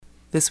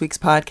This week's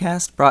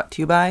podcast brought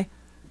to you by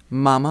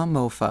Mama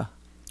MOFA.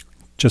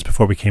 Just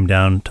before we came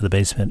down to the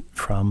basement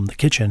from the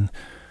kitchen,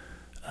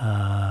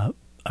 our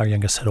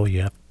youngest said,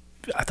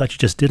 I thought you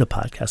just did a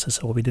podcast. I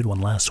said, well, we did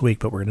one last week,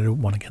 but we're going to do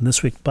one again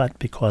this week. But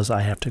because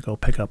I have to go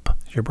pick up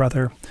your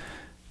brother,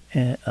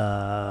 it's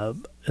going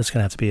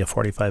to have to be a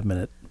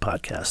 45-minute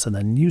podcast. And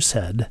then you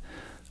said,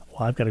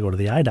 well, I've got to go to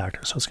the eye doctor,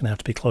 so it's going to have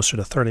to be closer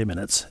to 30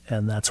 minutes.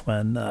 And that's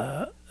when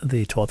the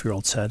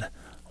 12-year-old said,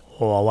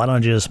 well, why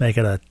don't you just make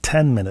it a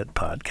 10-minute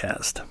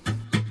podcast?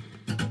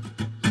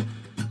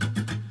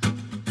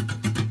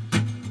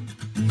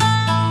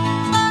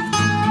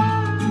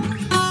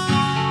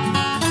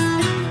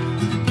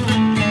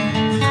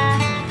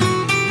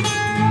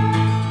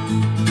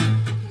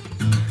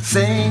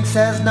 Saying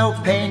says no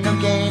pain,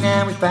 no gain,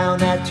 and we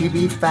found that to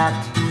be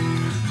fact.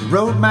 The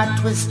road might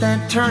twist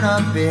and turn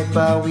a bit,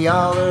 but we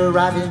all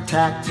arrive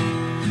intact.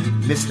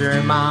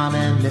 Mr. Mom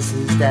and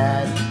Mrs.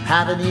 Dad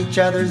having each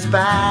other's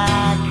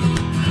back.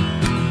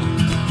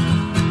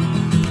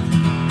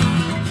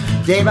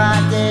 Day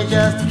by day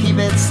just to keep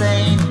it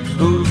sane.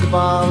 Who's the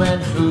ball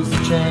and who's the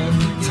chain?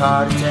 It's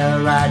hard to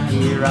tell right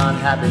here on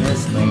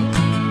Happiness Lane.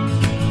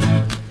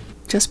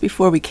 Just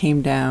before we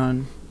came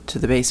down to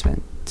the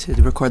basement to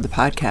record the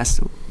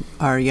podcast,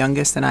 our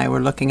youngest and I were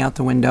looking out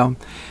the window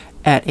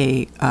at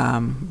a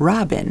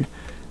robin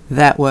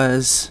that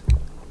was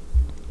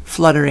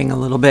fluttering a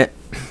little bit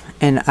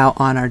and out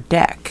on our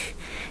deck.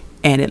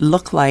 And it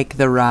looked like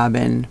the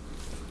robin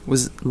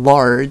was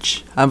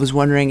large. I was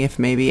wondering if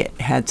maybe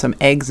it had some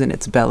eggs in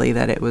its belly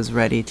that it was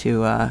ready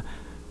to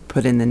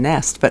put in the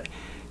nest. But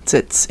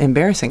it's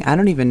embarrassing. I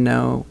don't even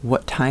know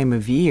what time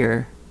of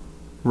year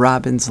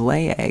robins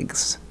lay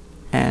eggs.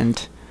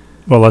 And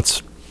well,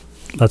 let's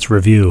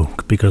review,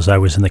 because I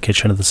was in the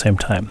kitchen at the same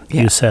time.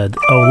 Yeah. You said,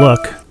 oh,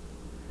 look,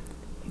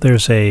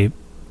 there's a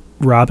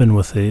robin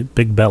with a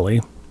big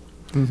belly.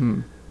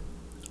 Mm-hmm.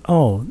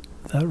 Oh,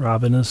 that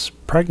robin is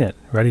pregnant,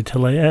 ready to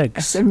lay eggs.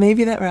 I said,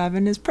 maybe that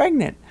robin is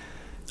pregnant.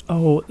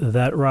 Oh,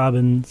 that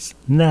robin's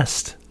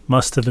nest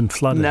must have been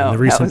flooded in the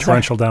recent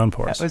torrential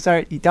downpours. That was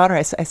our daughter.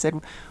 I said,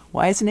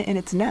 why isn't it in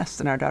its nest?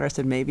 And our daughter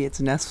said, maybe its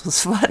nest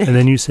was flooded. And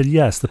then you said,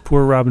 yes, the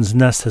poor robin's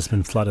nest has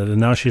been flooded, and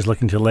now she's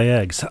looking to lay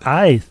eggs.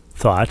 I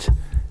thought,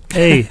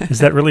 A, is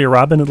that really a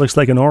robin? It looks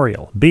like an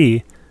oriole.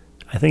 B,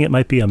 I think it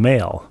might be a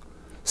male.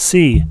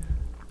 C,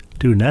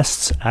 do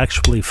nests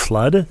actually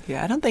flood?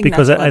 Yeah, I don't think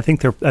because I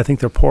think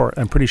they're porous.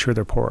 I'm pretty sure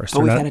they're porous.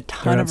 But we had a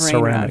ton of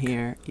rain out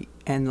here,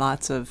 and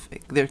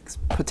there's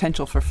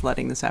potential for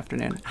flooding this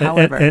afternoon.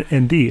 However,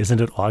 and D,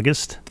 isn't it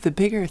August? The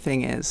bigger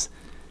thing is,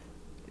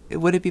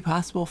 would it be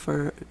possible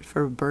for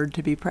a bird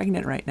to be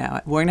pregnant right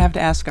now? We're gonna have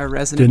to ask our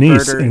resident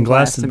Denise birder in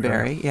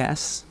Glastonbury.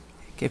 Yes,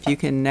 if you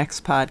can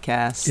next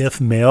podcast. If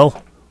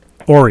male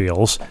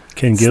orioles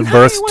can give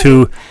birth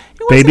to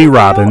baby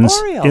robins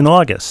in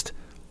August.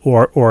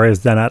 Or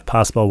is that not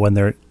possible when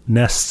their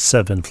nests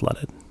have been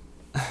flooded?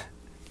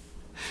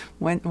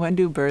 When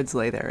do birds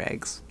lay their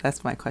eggs?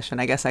 That's my question.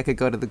 I guess I could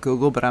go to the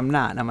Google, but I'm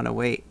not. I'm going to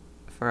wait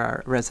for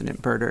our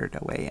resident birder to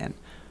weigh in.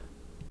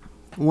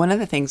 One of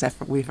the things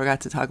we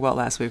forgot to talk about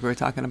last week, we were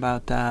talking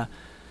about,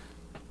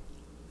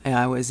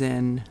 I was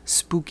in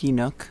Spooky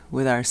Nook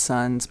with our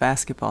son's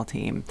basketball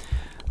team.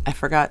 I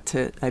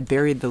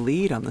buried the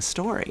lead on the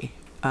story.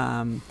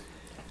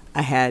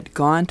 I had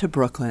gone to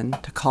Brooklyn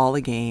to call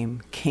a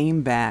game,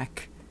 came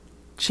back,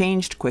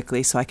 changed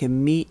quickly so I could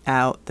meet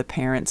out the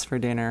parents for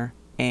dinner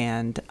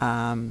and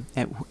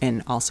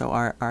also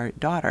our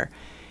daughter.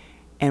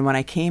 And when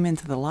I came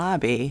into the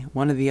lobby,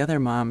 one of the other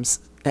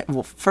moms,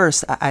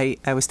 first I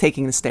was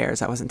taking the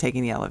stairs. I wasn't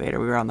taking the elevator.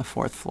 We were on the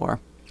 4th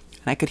floor.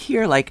 And I could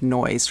hear like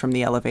noise from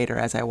the elevator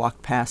as I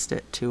walked past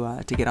it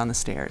to get on the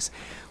stairs.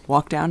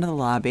 Walked down to the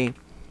lobby,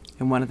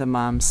 and one of the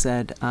moms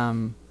said,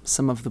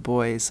 some of the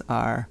boys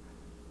are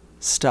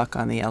stuck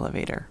on the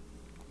elevator.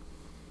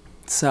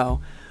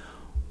 So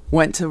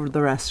went to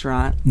the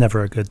restaurant.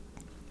 Never a good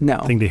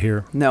thing to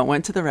hear. No,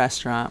 walked to the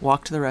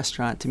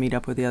restaurant to meet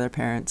up with the other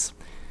parents.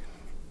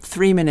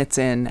 3 minutes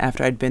in,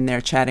 after I'd been there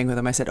chatting with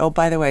them, I said, oh,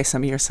 by the way,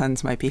 some of your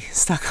sons might be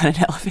stuck on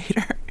an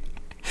elevator.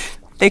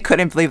 They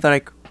couldn't believe. They're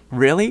like,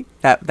 really?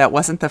 That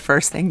wasn't the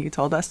first thing you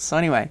told us? So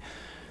anyway,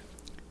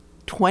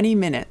 20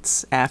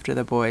 minutes after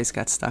the boys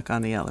got stuck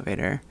on the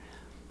elevator,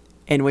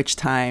 in which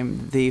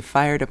time the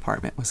fire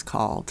department was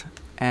called,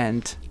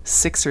 and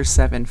 6 or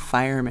 7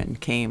 firemen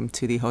came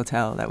to the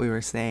hotel that we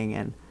were staying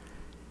in.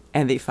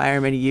 And the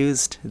firemen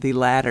used the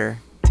ladder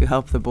to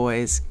help the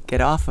boys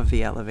get off of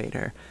the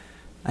elevator.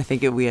 I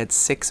think we had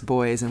 6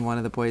 boys and one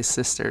of the boys'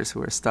 sisters who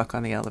were stuck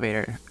on the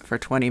elevator for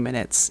 20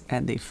 minutes,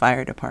 and the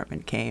fire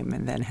department came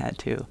and then had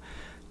to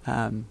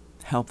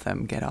help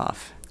them get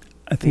off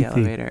the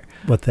elevator.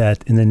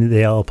 And then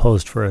they all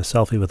posed for a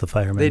selfie with the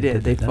firemen. They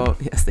did.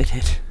 Yes, they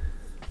did.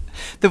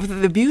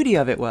 The beauty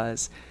of it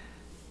was,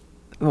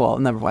 well,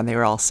 number one, they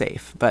were all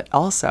safe. But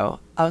also,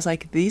 I was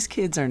like, these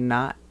kids are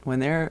not, when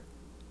they're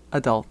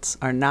adults,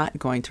 are not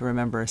going to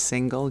remember a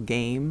single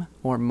game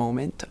or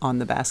moment on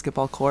the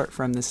basketball court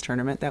from this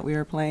tournament that we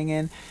were playing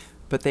in.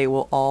 But they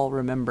will all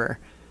remember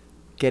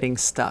getting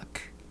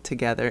stuck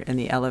together in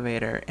the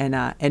elevator, and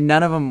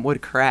none of them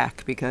would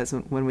crack, because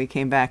when we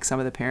came back, some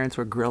of the parents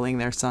were grilling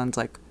their sons,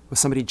 like, was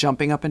somebody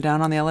jumping up and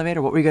down on the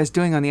elevator? What were you guys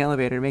doing on the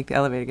elevator to make the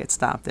elevator get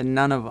stopped? And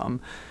none of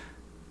them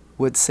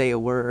would say a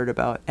word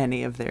about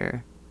any of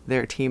their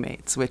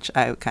teammates, which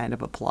I kind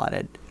of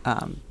applauded.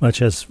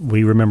 Much as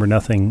we remember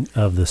nothing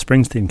of the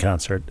Springsteen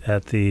concert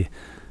at the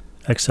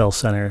Excel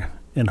Center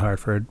in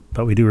Hartford,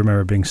 but we do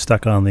remember being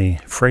stuck on the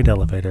freight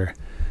elevator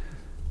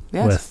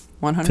with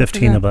 100%.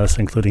 15 of us,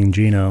 including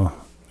Gino,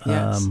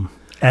 Yes.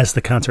 as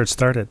the concert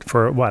started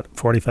for,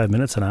 45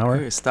 minutes, an hour?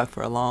 We were stuck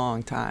for a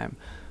long time.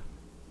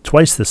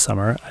 Twice this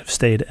summer, I've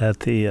stayed at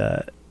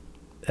the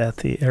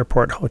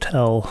airport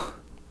hotel,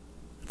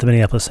 at the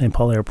Minneapolis-St.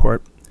 Paul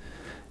airport,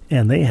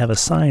 and they have a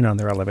sign on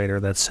their elevator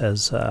that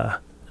says,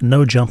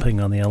 no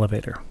jumping on the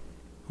elevator.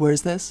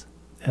 Where's this?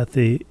 At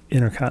the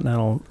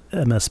Intercontinental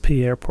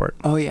MSP airport.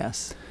 Oh,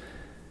 yes.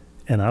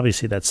 And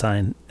obviously that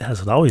sign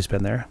hasn't always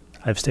been there.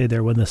 I've stayed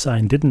there when the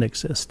sign didn't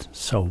exist.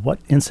 So what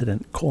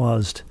incident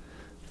caused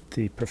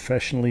the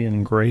professionally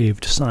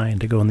engraved sign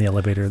to go in the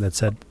elevator that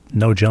said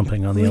no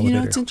jumping on the elevator? You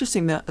know, it's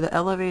interesting. The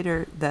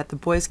elevator that the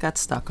boys got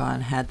stuck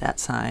on had that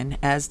sign,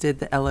 as did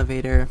the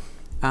elevator.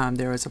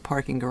 There was a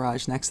parking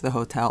garage next to the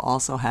hotel,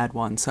 also had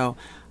one. So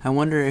I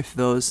wonder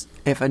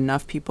if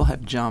enough people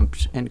have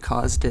jumped and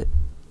caused it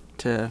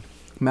to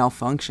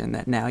malfunction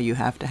that now you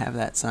have to have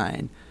that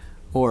sign,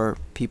 or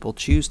people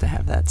choose to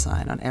have that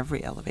sign on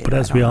every elevator. But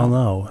as we all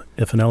know,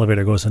 if an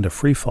elevator goes into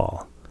free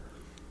fall,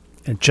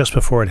 and just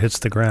before it hits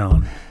the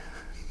ground,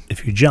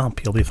 if you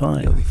jump, you'll be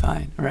fine. You'll be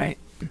fine, right?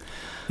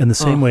 In the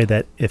same way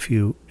that if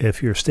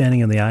you're standing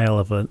in the aisle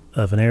of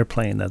an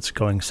airplane that's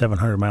going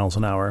 700 miles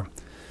an hour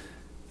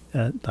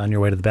on your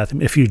way to the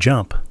bathroom, if you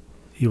jump,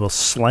 you will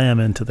slam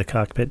into the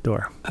cockpit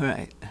door.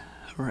 Right.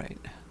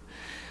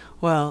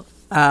 Well,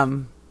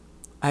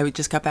 I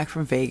just got back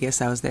from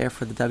Vegas. I was there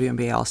for the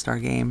WNBA All-Star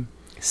game.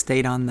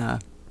 Stayed on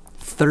the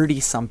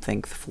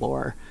 30-something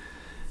floor.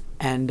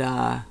 And,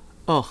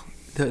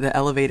 the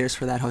elevators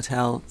for that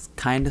hotel is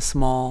kind of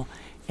small,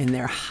 and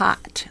they're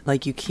hot.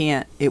 Like, you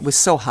can't... It was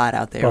so hot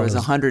out there. It was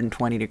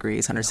 120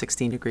 degrees,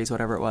 116 degrees,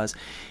 whatever it was.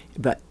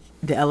 But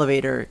the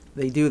elevator,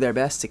 they do their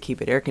best to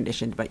keep it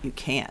air-conditioned, but you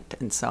can't.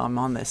 And so I'm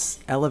on this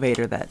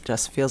elevator that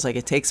just feels like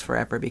it takes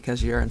forever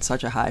because you're on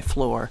such a high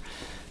floor.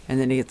 And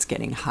then it's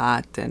getting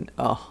hot, and,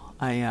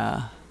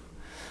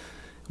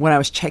 when I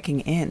was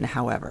checking in,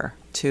 however,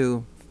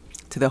 to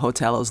the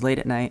hotel, it was late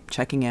at night,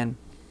 checking in,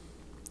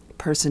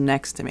 person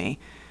next to me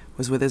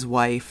was with his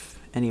wife,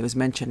 and he was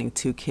mentioning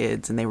 2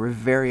 kids, and they were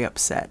very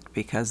upset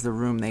because the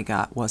room they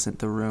got wasn't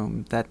the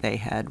room that they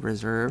had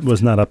reserved.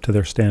 Was not up to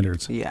their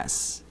standards.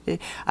 Yes.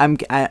 I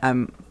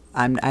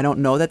don't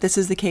know that this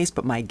is the case,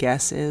 but my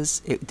guess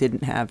is it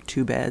didn't have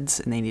 2 beds,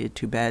 and they needed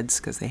 2 beds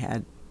because they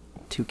had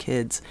 2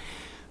 kids.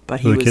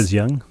 But Were the kids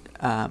young?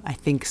 I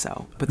think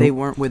so, but they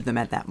weren't with them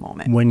at that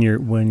moment. When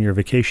you're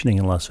vacationing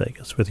in Las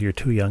Vegas with your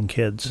 2 young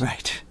kids,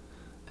 right,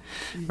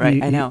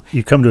 I know.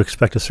 You come to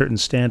expect a certain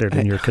standard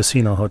in your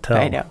casino hotel.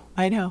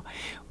 I know.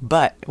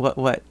 But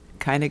what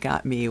kind of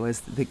got me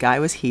was the guy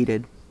was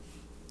heated,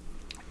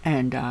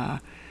 and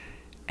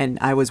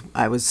I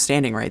was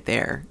standing right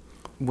there,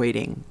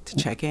 waiting to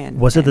check in.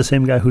 Was it the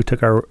same guy who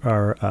took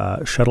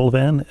our shuttle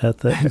van at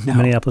the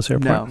Minneapolis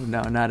airport?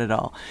 No, not at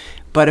all.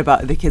 But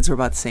the kids were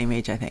about the same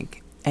age, I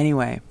think.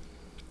 Anyway,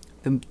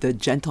 the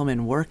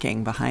gentleman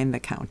working behind the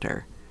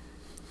counter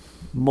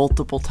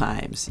multiple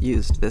times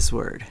used this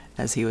word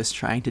as he was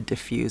trying to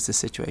diffuse the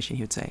situation.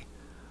 He would say,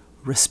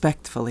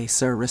 "Respectfully,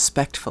 sir,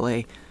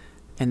 respectfully."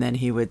 And then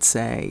he would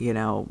say,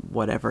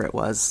 whatever it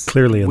was.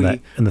 Clearly in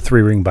the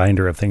 3-ring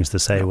binder of things to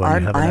say when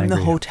you have an I'm angry...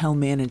 the hotel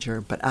manager,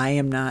 but I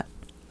am not,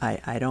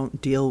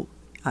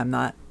 I'm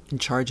not in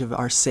charge of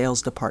our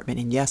sales department.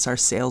 And yes, our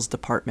sales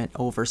department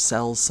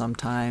oversells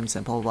sometimes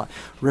and blah, blah, blah.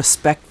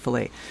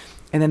 Respectfully.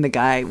 And then the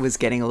guy was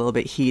getting a little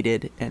bit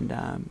heated, and,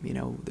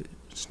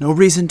 there's no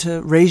reason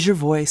to raise your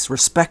voice,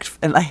 respect.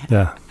 And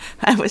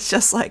I was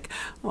just like,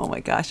 oh my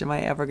gosh, am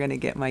I ever going to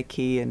get my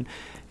key and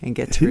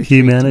get to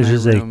He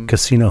manages a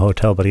casino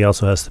hotel, but he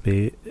also has to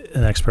be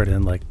an expert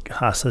in like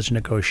hostage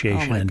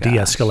negotiation and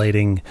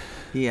de-escalating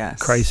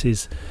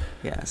crises.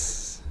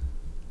 Yes.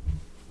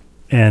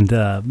 And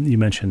you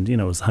mentioned,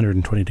 it was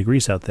 120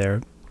 degrees out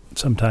there.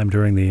 Sometime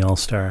during the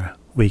All-Star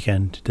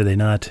Weekend, did they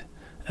not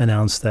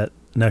announce that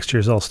next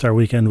year's All-Star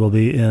Weekend will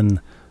be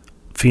in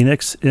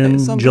Phoenix in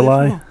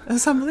July?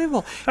 It's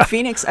unbelievable.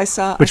 Phoenix, I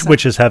saw...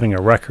 Which is having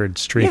a record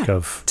streak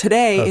of...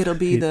 Today, it'll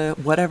be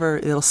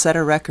it'll set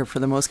a record for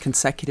the most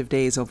consecutive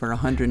days over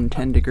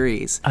 110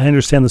 degrees. I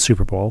understand the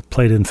Super Bowl,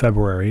 played in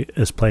February,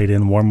 is played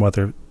in warm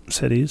weather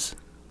cities.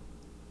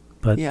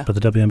 But the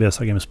WNBA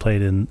All-Star Game is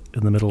played in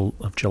the middle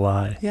of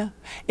July. Yeah.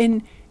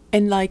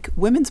 And like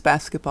women's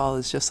basketball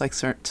is just like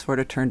sort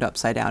of turned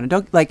upside down.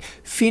 And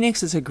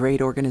Phoenix is a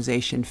great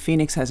organization.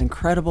 Phoenix has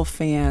incredible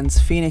fans.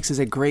 Phoenix is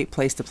a great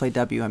place to play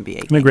WNBA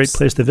games. And a great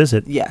place to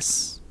visit.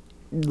 Yes.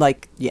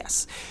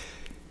 Yes.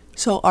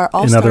 So our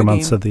All-Star in other game,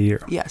 months of the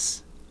year.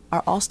 Yes.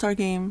 Our All-Star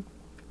game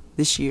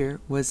this year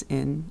was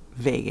in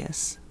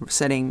Vegas,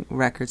 setting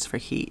records for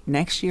heat.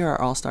 Next year, our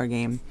All-Star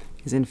game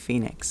is in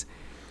Phoenix.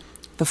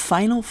 The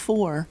Final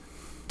Four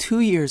 2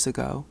 years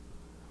ago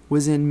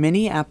was in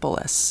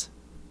Minneapolis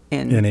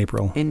in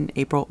April.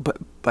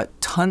 But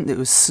it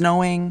was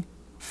snowing,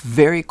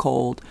 very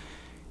cold.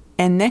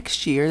 And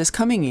next year, this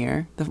coming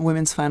year, the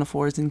women's Final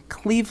Four is in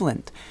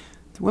Cleveland.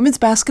 The women's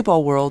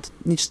basketball world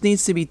just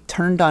needs to be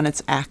turned on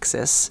its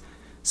axis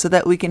so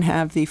that we can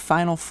have the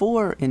Final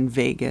Four in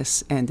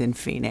Vegas and in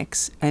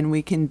Phoenix, and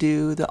we can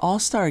do the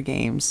All-Star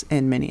games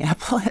in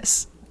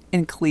Minneapolis,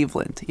 in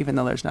Cleveland, even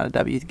though there's not a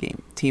W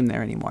team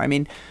there anymore. I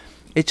mean,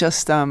 it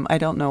just, I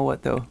don't know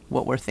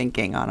what we're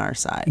thinking on our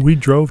side. We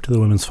drove to the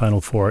women's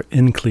Final Four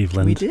in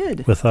Cleveland. We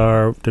did.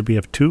 Did we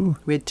have two?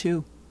 We had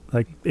two.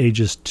 Like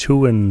ages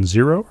 2 and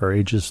 0 or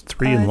ages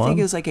 3 and 1? I think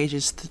it was like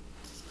ages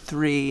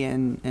 3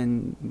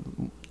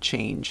 and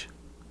change.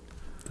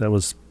 That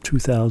was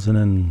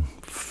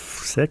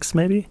 2006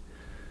 maybe?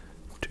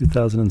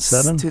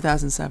 2007?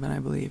 2007, I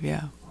believe,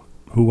 yeah.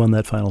 Who won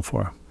that Final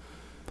Four?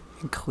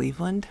 In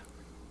Cleveland?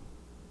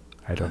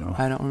 I don't know.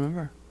 I don't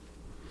remember.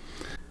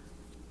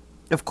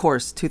 Of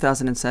course,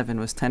 2007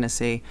 was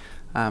Tennessee.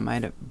 I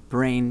had a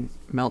brain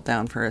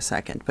meltdown for a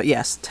second. But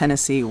yes,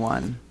 Tennessee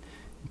won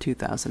in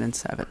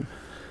 2007.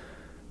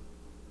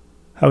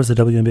 How was the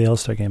WNBA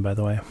All-Star game, by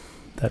the way,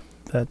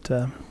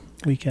 that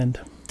weekend?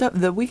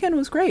 The weekend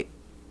was great.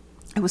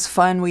 It was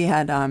fun. We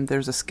had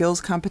there's a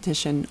skills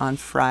competition on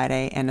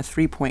Friday and a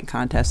 3-point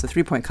contest. The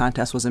 3-point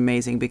contest was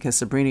amazing because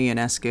Sabrina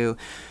Ionescu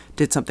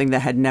did something that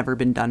had never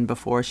been done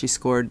before. She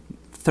scored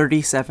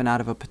 37 out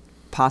of a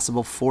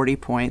possible 40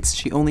 points.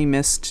 She only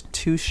missed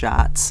 2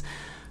 shots.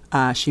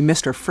 She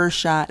missed her first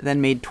shot, then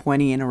made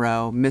 20 in a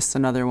row, missed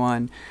another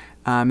one,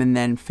 and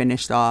then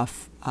finished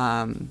off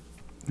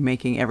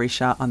making every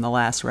shot on the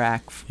last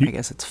rack. I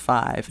guess it's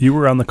 5. You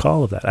were on the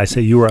call of that. I say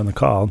you were on the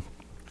call.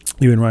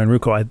 You and Ryan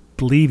Rucco, I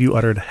believe you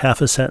uttered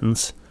half a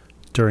sentence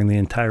during the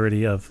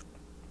entirety of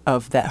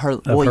that.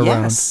 Her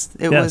yes,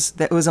 round.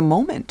 It was a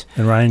moment.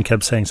 And Ryan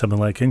kept saying something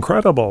like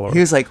 "incredible." Or, he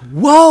was like,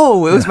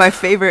 "Whoa!" It was my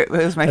favorite.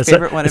 It was my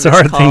favorite one of his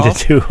calls.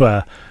 It's a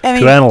hard thing to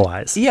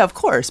analyze. Yeah, of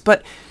course.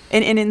 But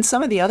and in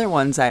some of the other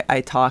ones,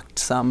 I talked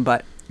some,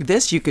 but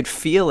this you could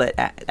feel it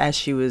as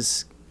she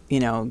was,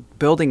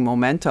 building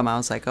momentum. I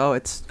was like, oh,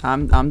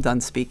 I'm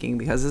done speaking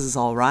because this is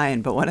all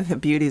Ryan. But one of the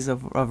beauties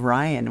of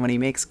Ryan when he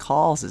makes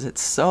calls is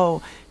it's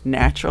so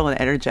natural and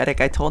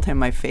energetic. I told him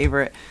my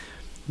favorite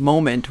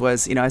moment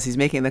was, as he's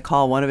making the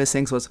call, one of his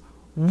things was,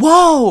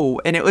 whoa!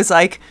 And it was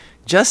like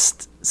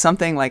just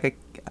something like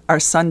our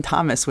son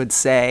Thomas would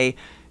say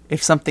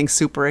if something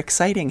super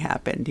exciting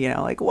happened,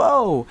 like,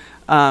 whoa.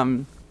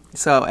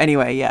 So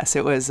anyway, yes,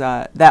 it was,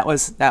 that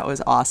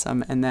was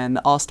awesome. And then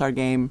the All-Star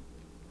game,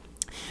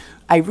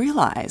 I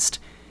realized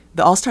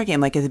the All-Star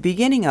game, like at the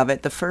beginning of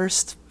it, the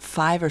first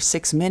 5 or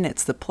 6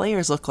 minutes, the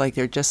players look like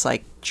they're just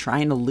like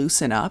trying to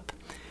loosen up.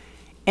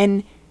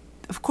 And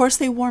of course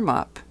they warm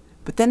up,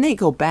 but then they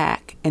go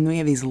back and we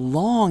have these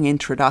long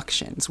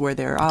introductions where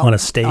they're out on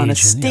a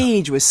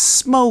stage with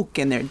smoke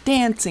and they're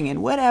dancing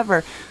and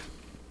whatever.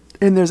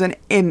 And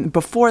and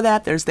before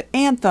that, there's the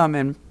anthem.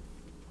 And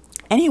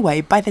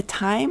anyway, by the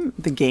time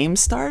the game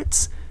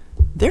starts,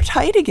 they're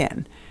tight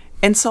again.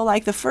 And so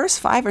like the first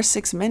 5 or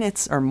 6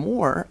 minutes or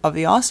more of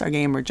the All-Star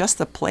game were just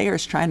the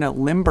players trying to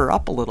limber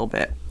up a little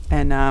bit.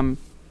 And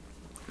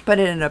but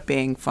it ended up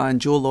being fun.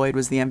 Jewel Lloyd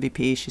was the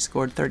MVP. She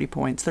scored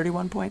 31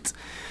 points,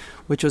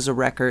 which was a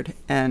record.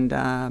 And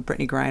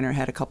Brittany Griner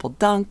had a couple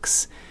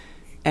dunks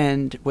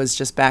and was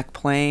just back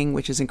playing,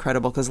 which is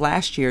incredible because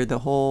last year the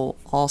whole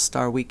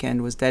All-Star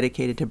weekend was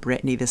dedicated to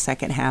Brittany. The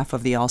second half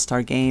of the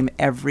All-Star game,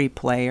 every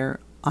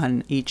player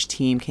on each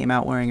team came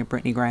out wearing a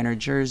Brittany Griner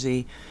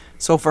jersey.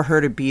 So for her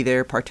to be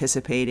there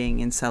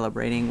participating and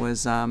celebrating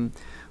was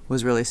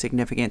really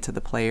significant to the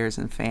players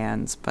and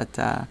fans. But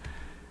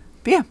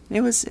yeah,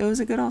 it was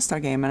a good All-Star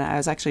game. And I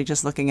was actually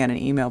just looking at an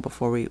email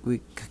before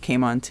we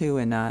came on too,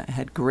 and it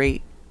had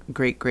great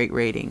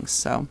ratings.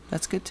 So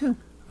that's good too.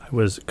 I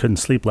couldn't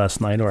sleep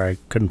last night, or I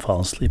couldn't fall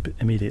asleep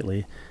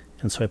immediately,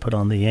 and so I put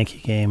on the Yankee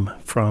game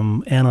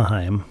from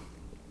Anaheim.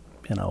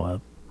 10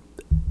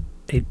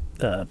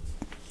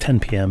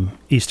 p.m.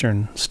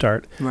 Eastern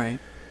start. Right.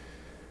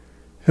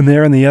 And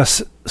there in the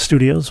S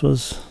studios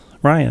was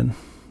Ryan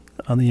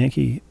on the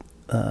Yankee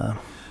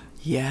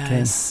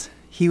yes. Game.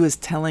 He was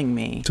telling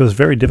me. So it was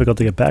very difficult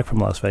to get back from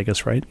Las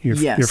Vegas, right? Your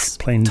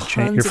flight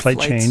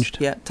flights, changed.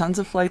 Yeah, tons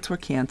of flights were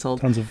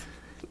canceled.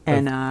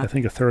 I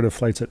think a third of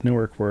flights at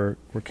Newark were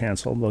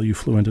canceled, though you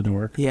flew into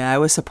Newark. Yeah, I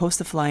was supposed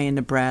to fly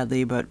into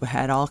Bradley, but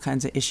had all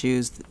kinds of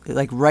issues.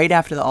 Like right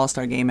after the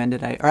All-Star game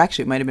ended, or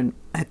actually it might have been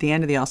at the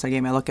end of the All-Star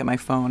game, I look at my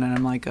phone and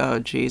I'm like, oh,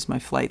 geez, my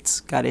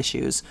flight's got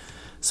issues.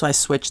 So I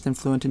switched and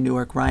flew into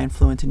Newark. Ryan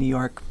flew into New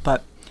York.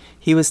 But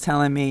he was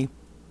telling me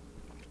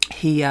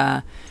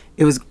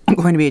it was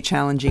going to be a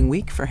challenging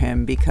week for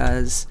him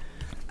because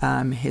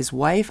his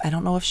wife, I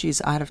don't know if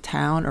she's out of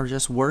town or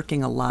just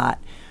working a lot,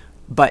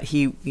 but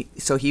he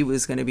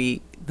was going to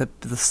be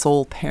the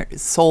soul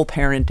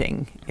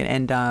parenting,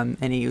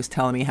 and he was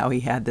telling me how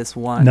he had this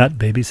one, not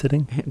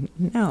babysitting.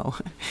 No,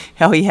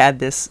 how he had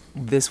this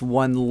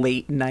one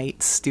late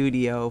night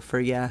studio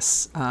for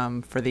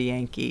for the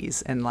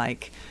Yankees, and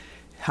like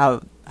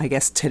how I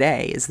guess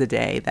today is the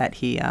day that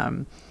he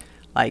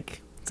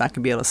like it's not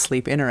gonna be able to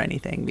sleep in or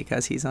anything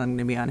because he's going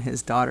to be on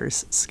his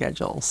daughter's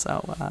schedule.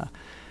 So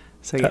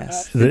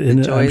yes, the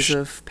joys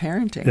of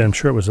parenting. I'm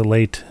sure it was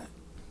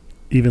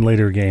even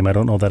later game. I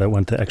don't know that it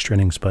went to extra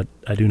innings, but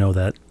I do know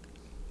that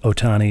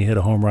Ohtani hit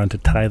a home run to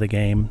tie the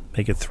game,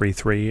 make it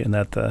 3-3, and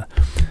that the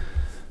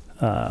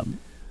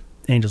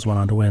Angels went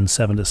on to win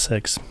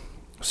 7-6.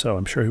 So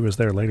I'm sure he was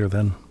there later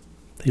than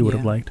he would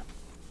have liked.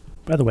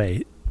 By the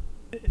way,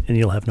 and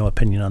you'll have no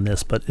opinion on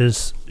this, but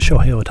is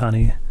Shohei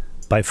Ohtani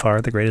by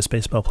far the greatest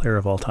baseball player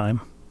of all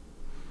time?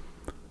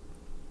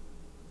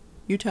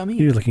 You tell me.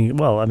 You're looking.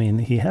 Well, I mean,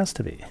 he has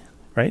to be,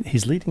 right?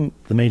 He's leading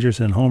the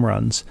majors in home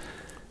runs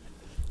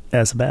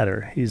as a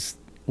batter. He's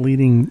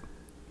leading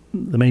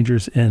the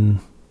majors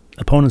in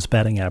opponent's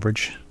batting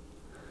average,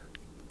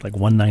 like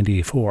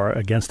 194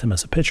 against him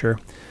as a pitcher.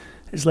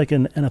 He's like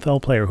an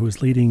NFL player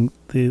who's leading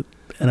the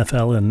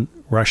NFL in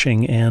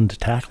rushing and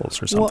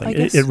tackles or something.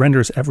 Well, it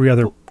renders every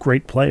other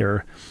great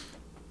player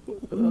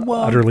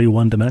utterly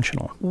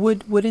one-dimensional.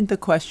 Wouldn't the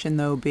question,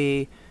 though,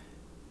 be,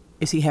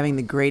 is he having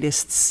the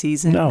greatest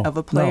season of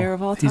a player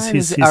of all time?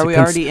 Are we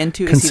already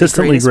into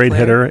consistently is he the great player?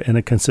 hitter and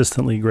a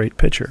consistently great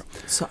pitcher?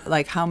 So,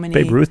 like, how many?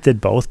 Babe Ruth did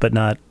both, but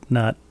not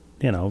in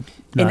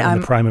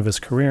the prime of his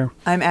career.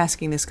 I'm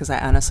asking this because I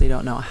honestly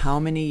don't know. How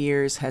many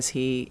years has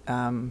he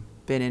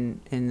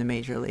been in the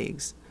major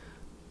leagues?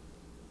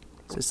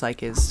 So it's like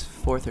his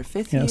fourth or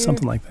fifth year? Yeah,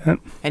 something like that.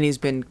 And he's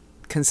been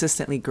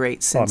consistently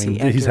great since he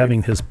entered. He's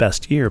having his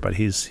best year, but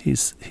he's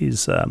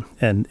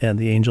and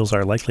the Angels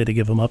are likely to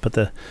give him up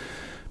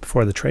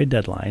before the trade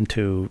deadline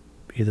to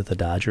either the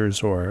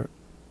Dodgers or.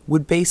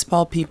 Would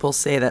baseball people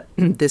say that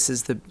this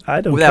is the? I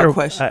don't without care.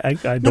 question. I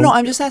don't. No,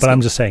 I'm just asking. But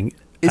I'm just saying.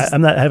 I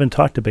haven't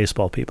talked to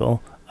baseball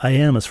people. I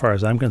am, as far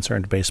as I'm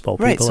concerned, baseball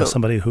people as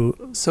somebody who.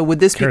 So would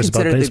this be cares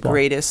about considered the baseball.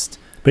 Greatest?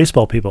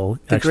 Baseball people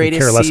actually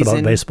care less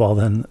about baseball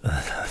than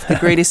the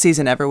greatest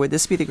season ever. Would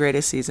this be the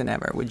greatest season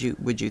ever? Would you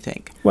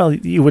think? Well,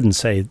 you wouldn't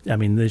say. I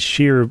mean, the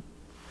sheer,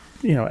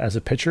 as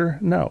a pitcher,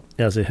 no.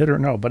 As a hitter,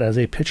 no. But as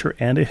a pitcher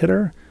and a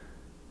hitter,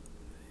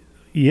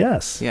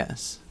 yes.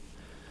 Yes.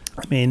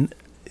 I mean,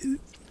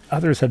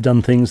 others have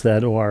done things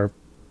that are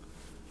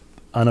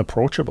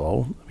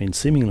unapproachable. I mean,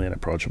 seemingly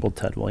unapproachable.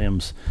 Ted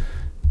Williams,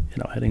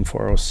 hitting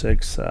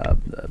 406,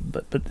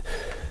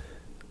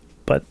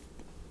 but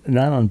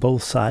not on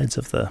both sides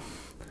of the,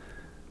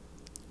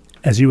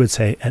 as you would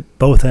say, at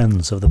both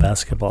ends of the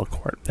basketball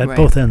court, at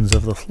both ends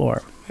of the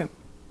floor. Right.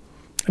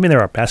 I mean,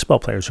 there are basketball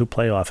players who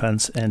play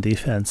offense and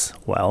defense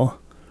well,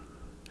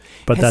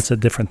 but that's a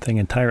different thing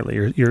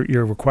entirely.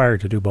 You're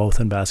required to do both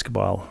in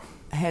basketball.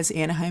 Has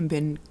Anaheim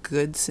been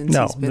good since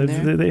he's been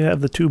there? No, they have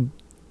the two,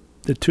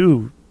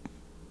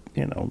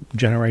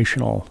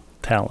 generational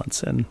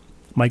talents, and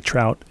Mike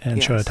Trout and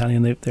Shohei Ohtani,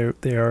 and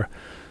they are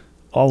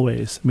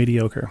always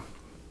mediocre.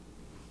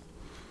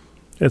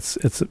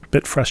 It's a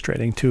bit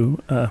frustrating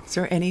too. Is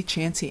there any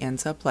chance he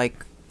ends up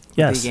like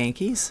the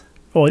Yankees?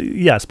 Well,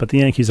 yes, but the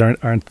Yankees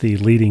aren't the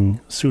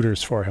leading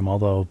suitors for him.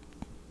 Although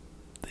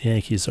the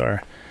Yankees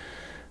are.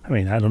 I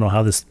mean, I don't know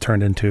how this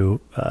turned into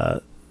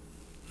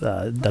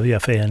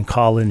WFAN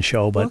call-in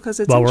show, but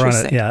while we're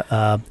on it,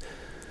 I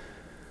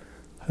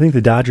think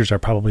the Dodgers are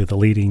probably the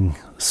leading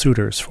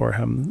suitors for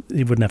him.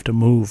 He wouldn't have to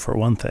move for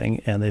one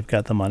thing, and they've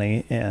got the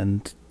money,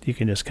 and you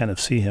can just kind of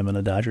see him in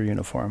a Dodger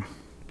uniform.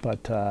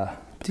 But the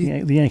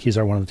Yankees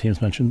are one of the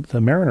teams mentioned. The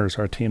Mariners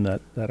are a team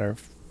that are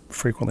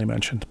frequently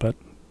mentioned, but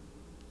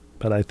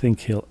I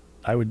think if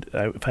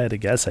I had to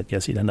guess, I'd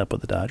guess he'd end up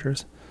with the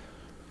Dodgers.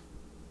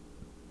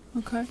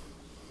 Okay.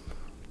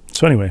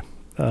 So anyway,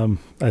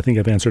 I think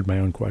I've answered my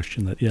own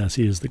question that yes,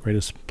 he is the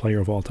greatest player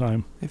of all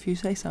time. If you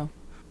say so.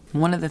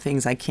 One of the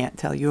things I can't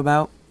tell you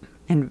about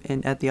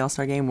at the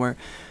All-Star Game were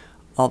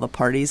all the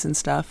parties and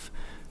stuff,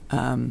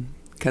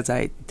 because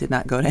I did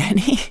not go to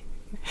any.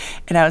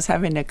 And I was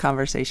having a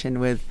conversation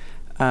with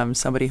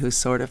somebody who's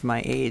sort of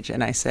my age,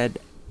 and I said,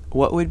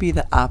 what would be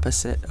the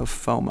opposite of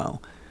FOMO?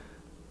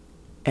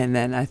 And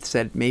then I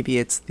said, maybe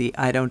it's the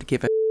I don't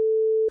give a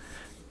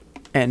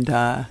and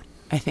I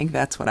think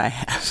that's what I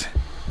have.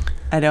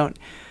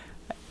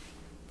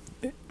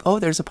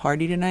 There's a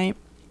party tonight.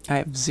 I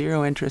have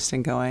zero interest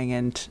in going,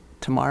 and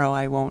tomorrow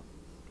I won't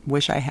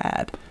wish I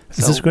had.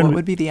 So what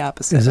would be the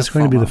opposite? Is this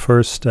going to be the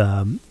first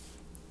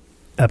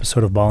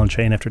episode of Ball and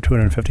Chain after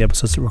 250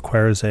 episodes that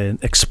requires an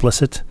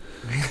explicit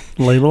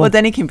label? Well,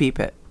 then he can beep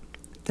it.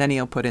 Then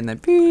he'll put in the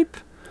beep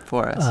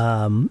for us.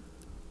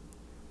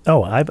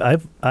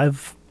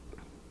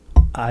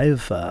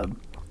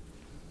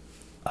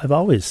 I've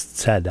always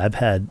said I've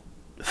had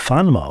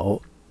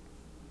FOMO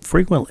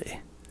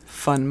frequently.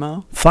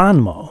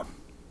 FOMO.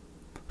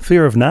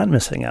 Fear of not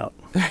missing out.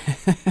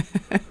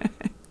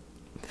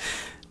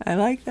 I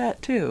like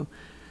that too.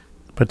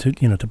 But to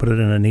put it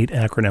in a neat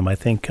acronym, I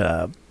think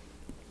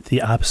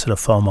the opposite of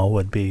FOMO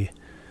would be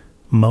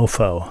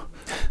MOFO,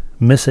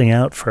 missing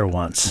out for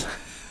once,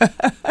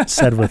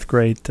 said with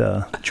great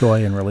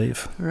joy and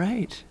relief.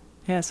 Right.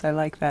 Yes, I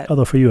like that.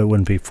 Although for you, it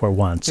wouldn't be for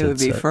once. It would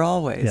be for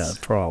always. Yeah,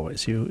 for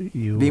always. You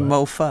be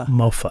MOFA.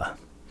 MOFA.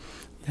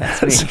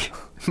 That's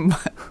me.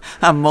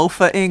 I'm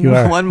MOFA-ing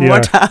one more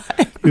time.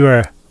 You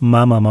are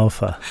Mama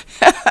MOFA.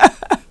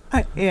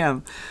 I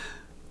am.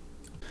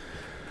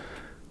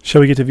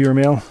 Shall we get to viewer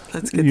mail?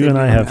 Let's get to You and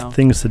I have mail.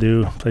 things to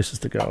do, places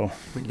to go.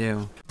 We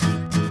do.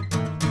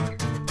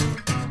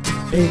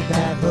 Bait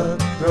that hook,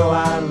 throw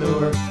our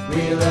lure,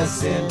 reel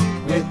us in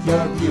with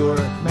your viewer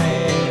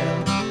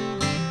mail.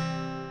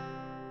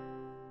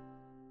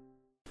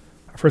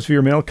 Our first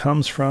viewer mail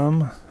comes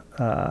from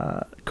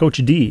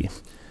Coach D,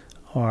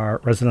 our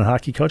resident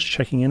hockey coach,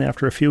 checking in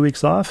after a few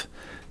weeks off.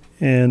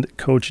 And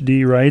Coach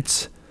D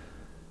writes,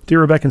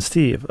 Dear Rebecca and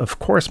Steve, of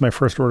course my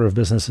first order of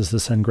business is to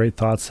send great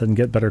thoughts and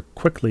get better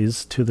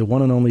quicklies to the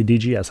one and only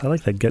DGS. I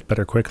like that, get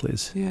better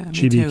quicklies. Yeah, me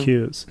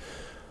GBQs.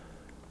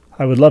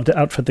 I would love to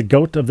outfit the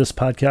GOAT of this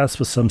podcast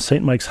with some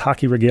St. Mike's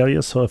hockey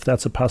regalia, so if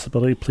that's a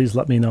possibility, please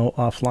let me know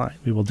offline.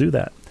 We will do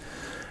that.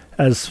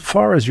 As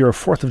far as your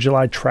 4th of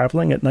July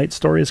traveling at night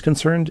story is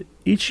concerned,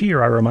 each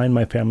year I remind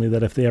my family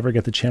that if they ever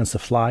get the chance to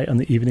fly on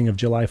the evening of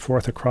July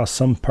 4th across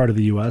some part of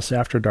the U.S.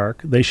 after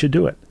dark, they should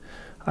do it.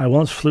 I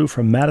once flew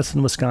from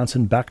Madison,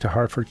 Wisconsin back to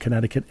Hartford,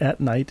 Connecticut at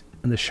night,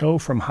 and the show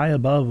from high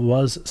above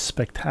was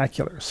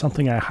spectacular,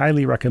 something I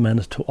highly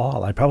recommend to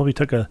all. I probably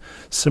took a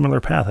similar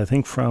path, I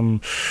think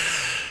from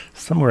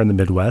somewhere in the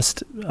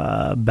Midwest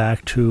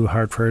back to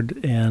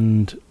Hartford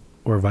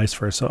or vice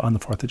versa on the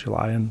 4th of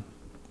July and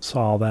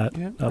saw all that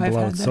I've below.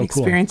 had It's that so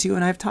experience. cool. You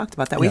and I have talked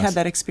about that. We Yes. had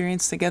that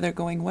experience together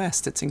going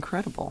west. It's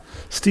incredible.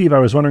 Steve, I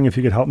was wondering if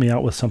you could help me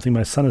out with something.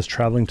 My son is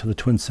traveling to the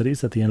Twin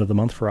Cities at the end of the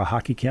month for a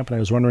hockey camp, and I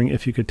was wondering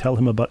if you could tell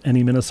him about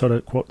any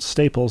Minnesota, quote,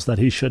 staples that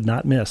he should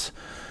not miss.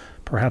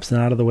 Perhaps an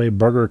out-of-the-way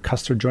burger or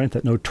custard joint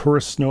that no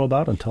tourists know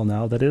about until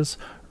now, that is,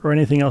 or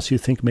anything else you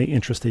think may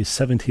interest a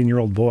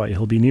 17-year-old boy.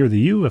 He'll be near the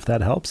U, if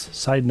that helps.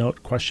 Side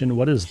note question,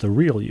 what is the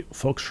real U?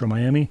 Folks from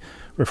Miami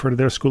refer to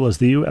their school as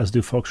the U, as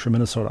do folks from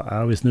Minnesota. I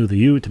always knew the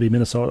U to be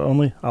Minnesota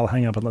only. I'll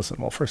hang up and listen.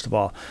 Well, first of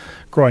all,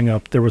 growing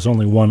up, there was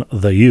only one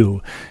the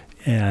U,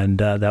 and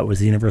that was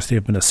the University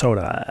of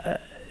Minnesota.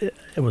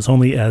 It was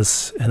only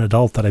as an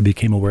adult that I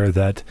became aware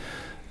that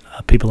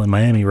people in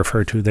Miami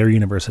refer to their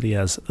university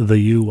as the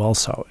U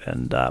also.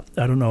 And I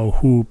don't know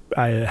who,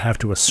 I have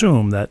to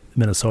assume that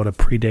Minnesota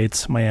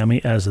predates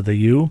Miami as the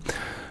U,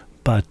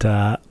 but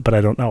I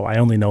don't know. I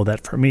only know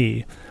that for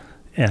me.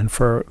 And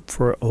for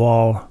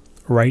all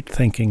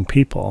right-thinking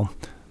people,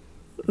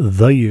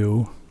 the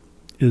U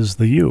is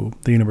the U,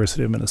 the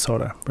University of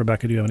Minnesota.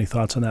 Rebecca, do you have any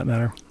thoughts on that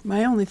matter?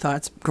 My only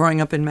thoughts,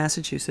 growing up in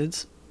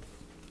Massachusetts,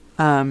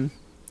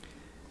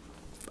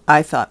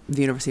 I thought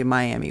the University of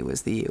Miami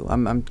was the U.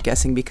 I'm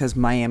guessing because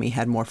Miami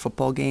had more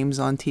football games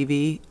on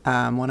TV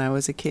when I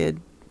was a kid,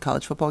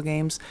 college football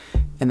games,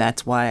 and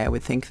that's why I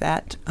would think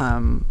that.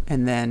 And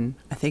then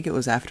I think it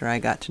was after I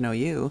got to know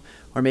you,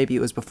 or maybe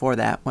it was before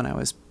that, when I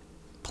was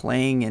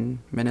playing in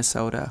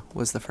Minnesota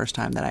was the first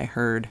time that I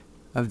heard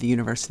of the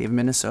University of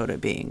Minnesota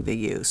being the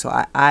U. So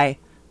I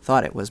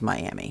thought it was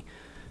Miami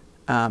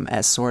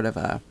as sort of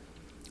a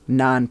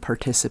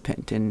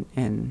non-participant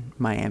in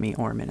Miami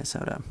or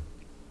Minnesota.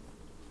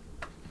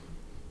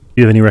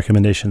 Do you have any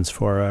recommendations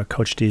for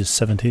Coach D's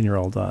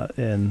 17-year-old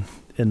in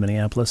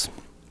Minneapolis?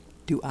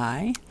 Do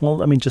I?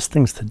 Well, I mean, just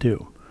things to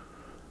do.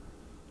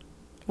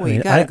 Well, I you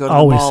mean, got to I go to the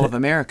always Mall say- of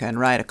America and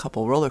ride a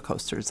couple roller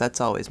coasters. That's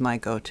always my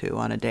go-to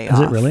on a day off.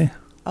 Is it really?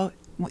 Oh,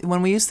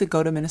 when we used to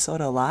go to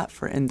Minnesota a lot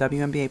in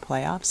WNBA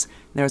playoffs,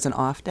 there was an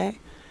off day.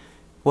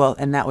 Well,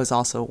 and that was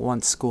also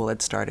once school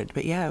had started.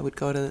 But yeah, I would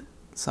go to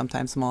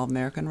sometimes the Mall of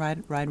America and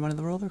ride one of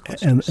the roller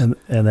coasters. And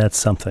that's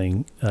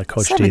something,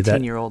 Coach D,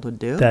 17-year-old would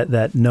do.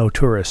 that no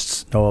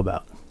tourists know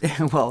about.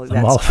 Well,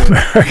 The Mall that's of true.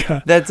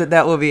 America.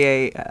 That will be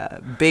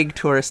a big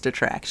tourist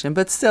attraction,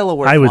 but still a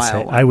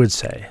worthwhile one.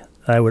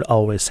 I would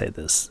always say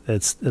this.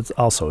 It's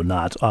also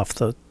not off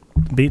the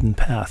beaten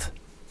path,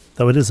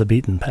 though it is a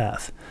beaten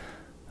path.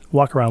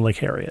 Walk around Lake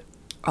Harriet.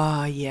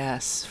 Ah,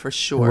 yes, for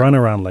sure. Run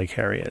around Lake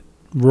Harriet.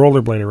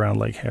 Rollerblade around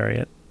Lake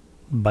Harriet.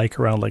 Bike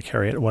around Lake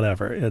Harriet.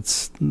 Whatever.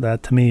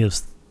 That to me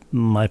is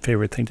my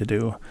favorite thing to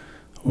do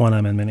when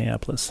I'm in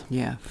Minneapolis.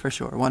 Yeah, for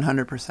sure,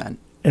 100%.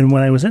 And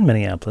when I was in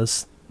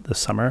Minneapolis this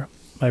summer,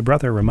 my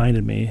brother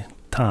reminded me,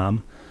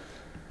 Tom,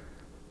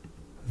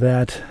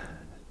 that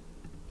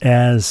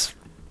as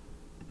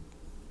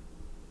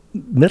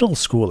middle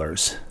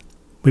schoolers,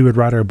 we would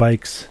ride our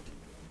bikes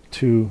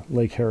to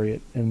Lake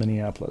Harriet in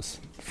Minneapolis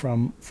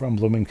from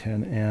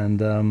Bloomington,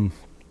 and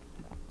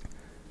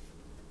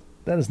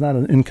that is not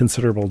an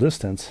inconsiderable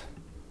distance,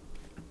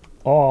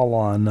 all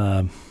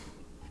on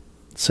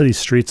city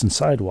streets and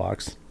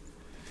sidewalks.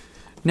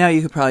 Now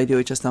you could probably do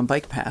it just on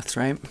bike paths,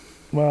 right?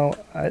 Well,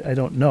 I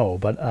don't know,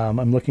 but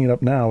I'm looking it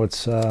up now.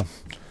 It's on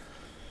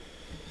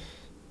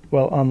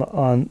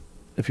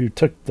if you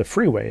took the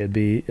freeway,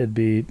 it'd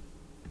be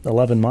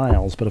 11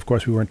 miles, but of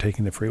course we weren't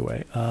taking the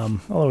freeway.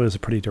 Although it was a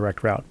pretty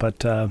direct route,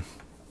 but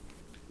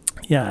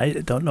Yeah, I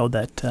don't know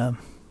that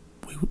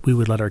we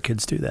would let our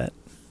kids do that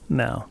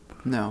now.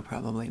 No,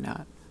 probably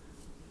not.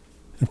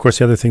 Of course,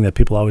 the other thing that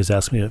people always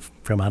ask me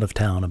from out of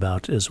town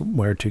about is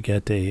where to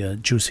get a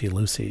Juicy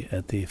Lucy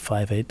at the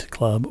 5/8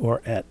 Club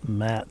or at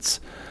Matt's.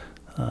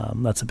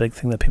 That's a big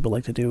thing that people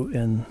like to do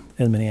in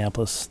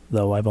Minneapolis,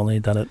 though I've only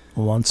done it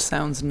once.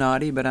 Sounds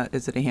naughty, but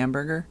is it a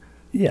hamburger?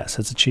 Yes,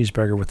 it's a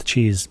cheeseburger with the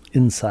cheese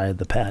inside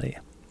the patty.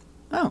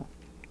 Oh.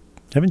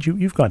 Haven't you?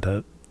 You've gone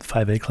to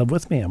 5/8 Club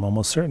with me, I'm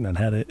almost certain, and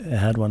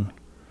had one.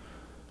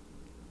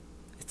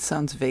 It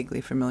sounds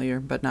vaguely familiar,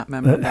 but not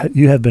memorable.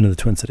 You have been to the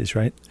Twin Cities,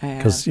 right? I have.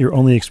 Because your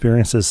only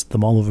experience is the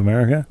Mall of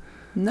America?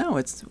 No,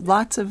 it's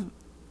lots of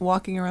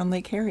walking around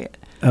Lake Harriet.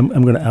 I'm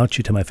going to out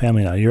you to my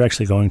family now. You're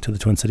actually going to the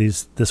Twin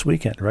Cities this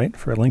weekend, right,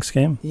 for a Lynx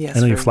game? Yes.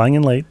 I know you're flying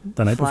in late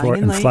the night before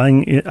and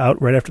flying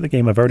out right after the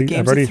game. I've already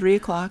at 3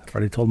 o'clock.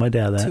 Already told my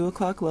dad that. 2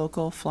 o'clock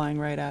local, flying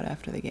right out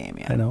after the game.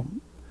 Yeah. I know.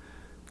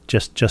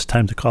 Just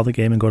time to call the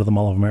game and go to the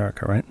Mall of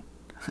America, right?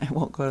 I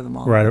won't go to the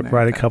Mall of America.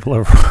 Ride a couple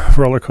of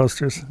roller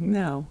coasters.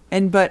 No,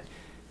 but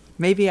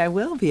maybe I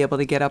will be able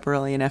to get up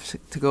early enough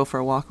to go for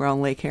a walk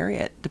around Lake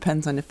Harriet.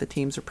 Depends on if the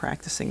teams are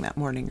practicing that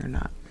morning or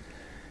not.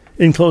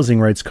 In closing,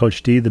 writes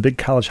Coach D, the big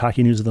college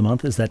hockey news of the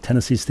month is that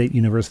Tennessee State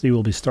University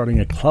will be starting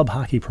a club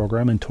hockey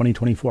program in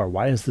 2024.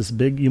 Why is this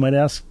big, you might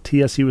ask?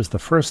 TSU is the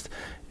first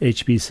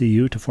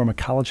HBCU to form a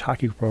college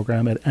hockey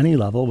program at any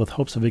level with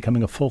hopes of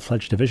becoming a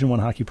full-fledged Division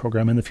I hocky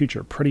program in the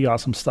future. Pretty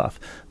awesome stuff.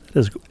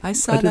 I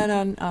saw that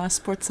on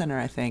SportsCenter,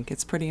 I think.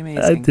 It's pretty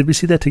amazing. Did we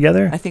see that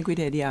together? I think we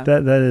did, yeah.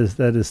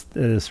 That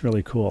is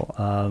really cool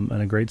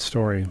and a great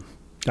story.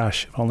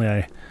 Gosh, if only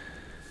I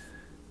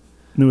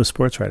knew a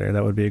sports writer,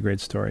 that would be a great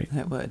story.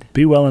 That would.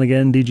 Be well, and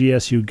again,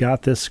 DGS, you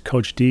got this.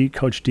 Coach D,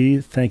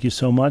 thank you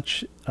so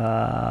much.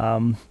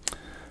 Our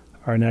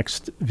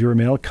next viewer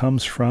mail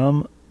comes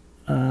from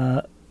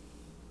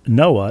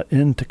Noah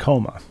in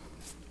Tacoma.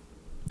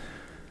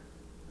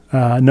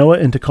 Noah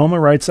in Tacoma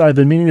writes, I've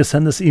been meaning to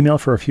send this email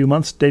for a few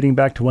months, dating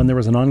back to when there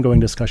was an ongoing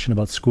discussion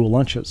about school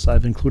lunches.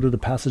 I've included a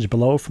passage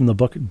below from the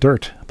book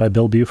Dirt by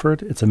Bill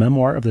Buford. It's a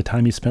memoir of the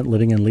time he spent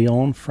living in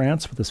Lyon,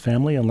 France with his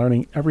family and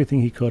learning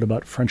everything he could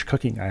about French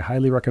cooking. I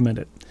highly recommend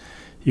it.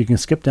 You can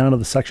skip down to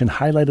the section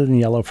highlighted in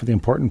yellow for the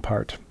important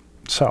part.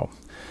 So,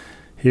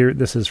 here,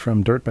 this is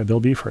from Dirt by Bill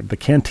Buford. The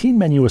canteen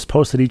menu was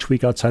posted each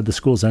week outside the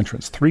school's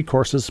entrance. 3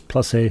 courses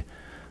plus a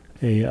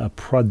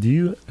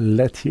produit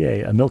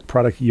laitier, a milk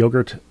product,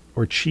 yogurt,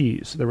 or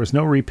cheese. There was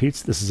no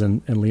repeats. This is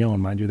in Lyon,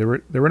 mind you.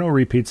 There were no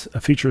repeats. A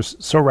feature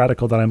so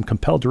radical that I'm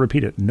compelled to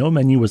repeat it. No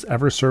menu was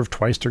ever served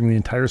twice during the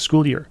entire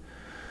school year.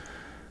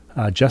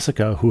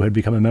 Jessica, who had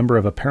become a member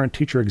of a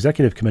parent-teacher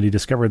executive committee,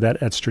 discovered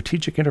that at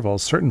strategic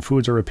intervals, certain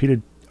foods are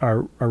repeated.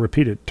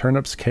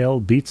 Turnips, kale,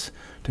 beets,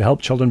 to help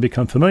children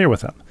become familiar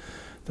with them.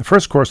 The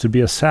first course would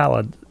be a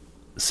salad,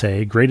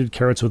 say, grated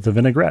carrots with a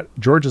vinaigrette.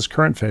 George's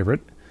current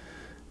favorite,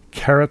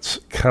 carottes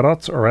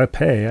or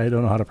épée, I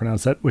don't know how to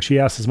pronounce that, which he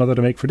asked his mother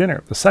to make for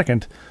dinner. The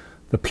second,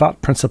 the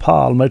plat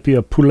principal, might be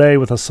a poulet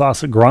with a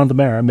sauce grande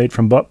mère made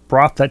from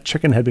broth that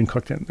chicken had been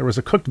cooked in. There was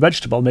a cooked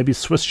vegetable, maybe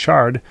Swiss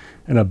chard,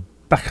 and a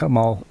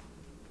bechamel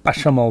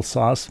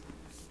sauce,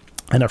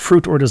 and a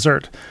fruit or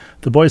dessert.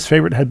 The boy's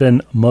favorite had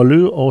been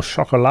moelleux au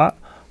chocolat,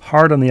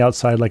 hard on the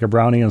outside like a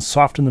brownie and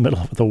soft in the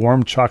middle with a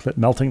warm chocolate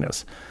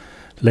meltingness.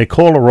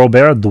 L'École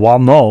Robert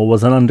Doisneau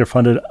was an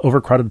underfunded,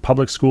 overcrowded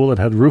public school that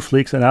had roof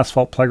leaks, an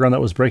asphalt playground that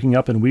was breaking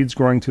up, and weeds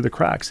growing through the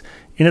cracks.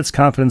 In its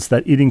confidence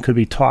that eating could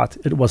be taught,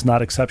 it was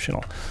not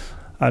exceptional.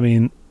 I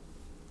mean,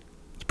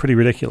 it's pretty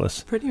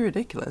ridiculous. Pretty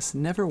ridiculous.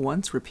 Never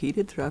once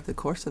repeated throughout the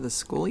course of the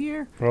school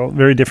year? Well,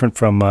 very different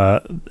from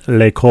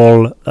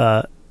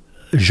L'École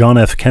John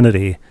F.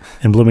 Kennedy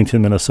in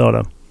Bloomington,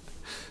 Minnesota.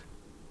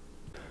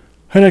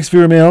 Our next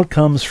viewer mail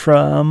comes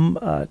from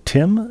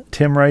Tim.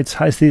 Tim writes,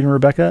 Hi, Steve and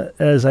Rebecca.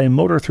 As I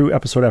motor through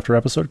episode after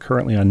episode,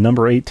 currently on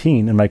number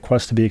 18, in my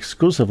quest to be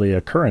exclusively a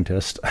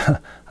currentist,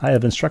 I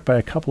have been struck by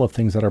a couple of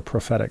things that are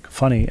prophetic,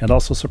 funny, and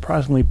also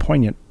surprisingly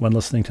poignant when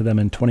listening to them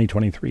in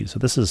 2023. So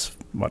this is,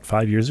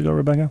 5 years ago,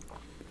 Rebecca?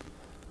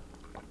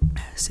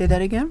 Say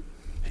that again?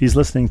 He's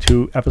listening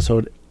to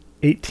episode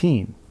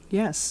 18.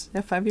 Yes,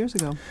 5 years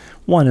ago.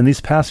 One, in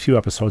these past few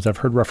episodes, I've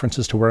heard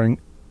references to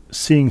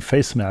seeing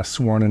face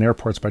masks worn in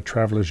airports by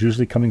travelers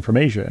usually coming from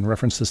Asia in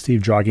reference to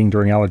Steve jogging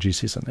during allergy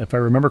season. If I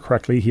remember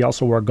correctly, he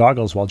also wore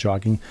goggles while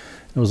jogging.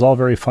 It was all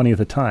very funny at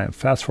the time.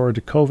 Fast forward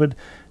to COVID,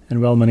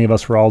 and many of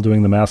us were all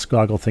doing the mask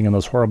goggle thing in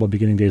those horrible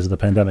beginning days of the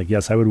pandemic.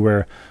 Yes, I would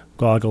wear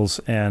goggles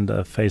and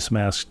a face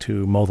mask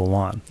to mow the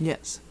lawn.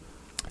 Yes.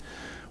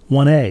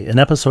 1A, in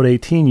episode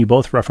 18, you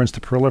both referenced the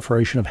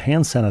proliferation of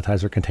hand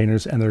sanitizer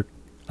containers and their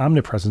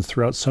omnipresence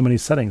throughout so many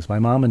settings. My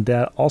mom and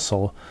dad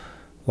also,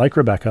 like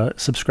Rebecca,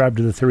 subscribe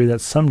to the theory that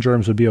some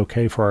germs would be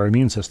okay for our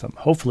immune system.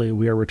 Hopefully,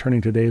 we are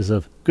returning to days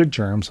of good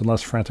germs and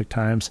less frantic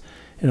times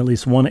in at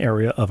least one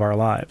area of our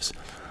lives.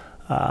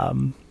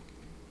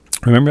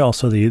 Remember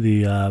also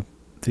the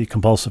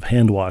compulsive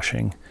hand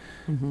washing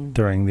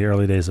during the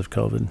early days of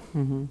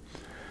COVID.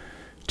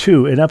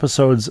 2, in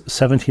episodes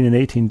 17 and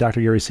 18,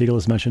 Dr. Gary Siegel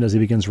is mentioned as he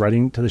begins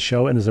writing to the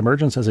show, and his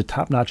emergence as a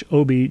top-notch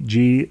OG,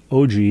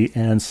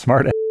 and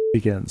smart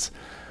begins.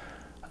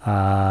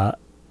 How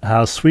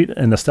sweet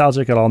and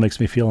nostalgic it all makes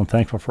me feel, and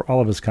thankful for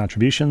all of his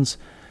contributions.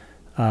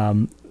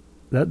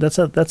 That's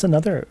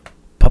another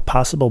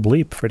possible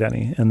bleep for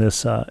Denny in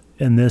this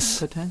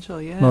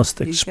potential, yeah. most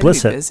He's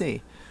explicit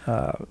busy.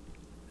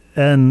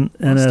 NSFW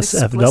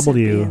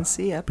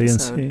BNC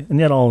episode. BNC,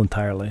 and yet all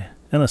entirely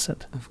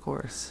innocent. Of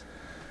course.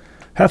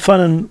 Have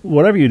fun in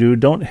whatever you do.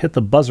 Don't hit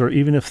the buzzer,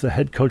 even if the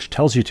head coach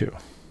tells you to.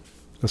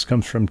 This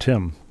comes from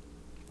Tim.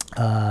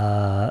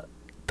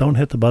 Don't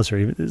hit the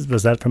buzzer.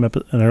 Was that from an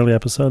early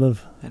episode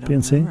of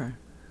BNC? Remember.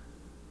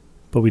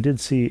 But we did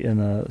see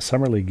in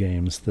Summer League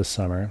games this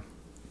summer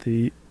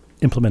the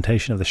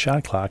implementation of the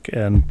shot clock,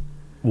 and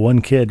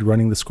one kid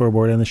running the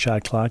scoreboard and the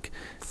shot clock.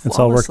 It's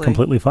all worked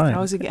completely fine. I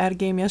was at a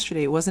game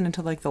yesterday. It wasn't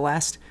until like the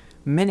last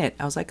minute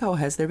I was like, oh,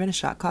 has there been a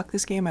shot clock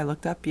this game? I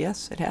looked up.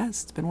 Yes, it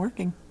has. It's been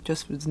working.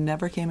 Just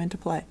never came into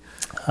play.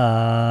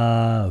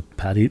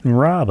 Pat Eaton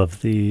Robb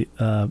of the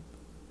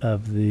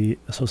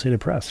Associated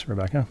Press,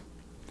 Rebecca.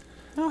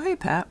 Oh, hey,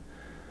 Pat.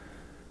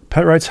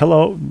 Pat writes,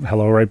 hello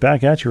right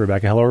back at you,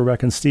 Rebecca. Hello,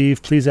 Rebecca and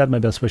Steve. Please add my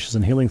best wishes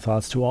and healing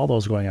thoughts to all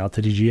those going out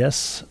to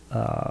DGS.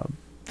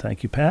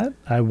 Thank you, Pat.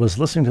 I was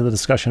listening to the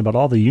discussion about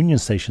all the Union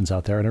stations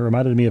out there, and it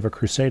reminded me of a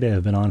crusade I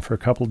have been on for a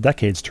couple of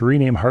decades to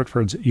rename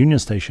Hartford's Union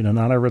Station in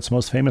honor of its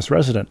most famous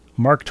resident,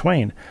 Mark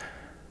Twain.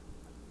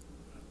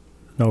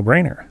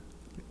 No-brainer.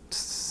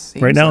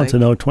 Seems right now like... it's a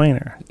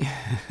no-twainer.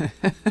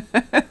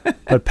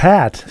 But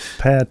Pat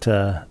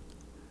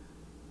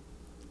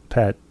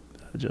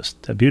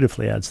just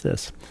beautifully adds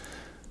this.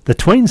 The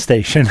Twain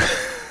Station,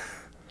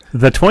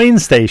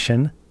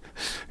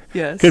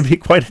 yes, could be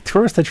quite a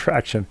tourist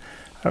attraction,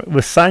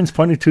 with signs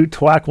pointing to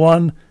TWAC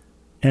 1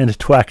 and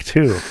TWAC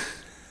 2.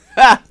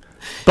 But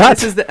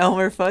this is the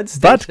Elmer Fudd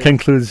station. But,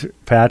 concludes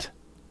Pat,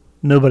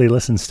 nobody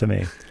listens to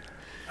me.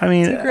 I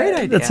mean, it's a great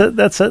idea.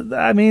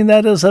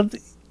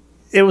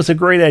 It was a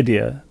great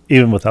idea,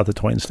 even without the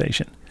Twain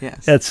Station.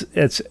 Yes.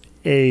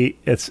 It's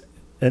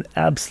an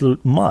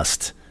absolute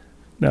must,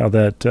 now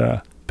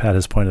that Pat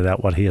has pointed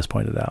out what he has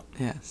pointed out.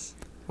 Yes.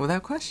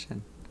 Without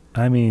question.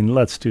 I mean,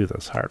 let's do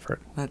this, Hartford.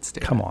 Let's do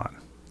it. Come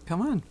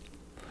on.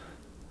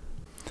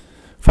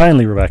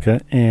 Finally,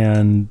 Rebecca,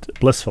 and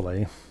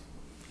blissfully,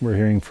 we're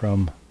hearing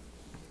from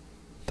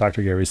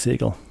Dr. Gary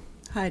Siegel.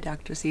 Hi,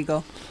 Dr.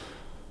 Siegel.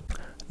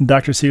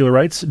 Dr. Siegel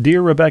writes,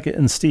 Dear Rebecca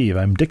and Steve,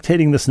 I'm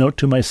dictating this note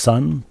to my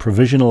son,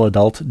 provisional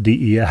adult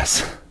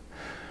DES,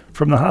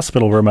 from the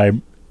hospital where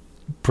my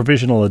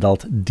provisional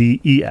adult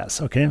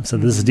DES, okay? So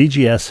this is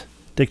DGS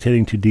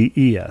dictating to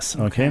DES,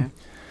 okay?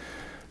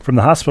 From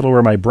the hospital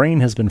where my brain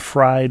has been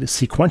fried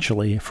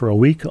sequentially for a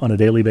week on a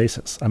daily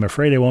basis. I'm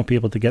afraid I won't be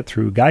able to get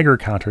through Geiger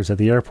counters at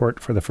the airport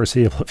for the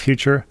foreseeable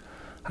future.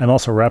 I'm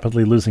also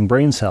rapidly losing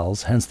brain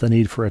cells, hence the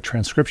need for a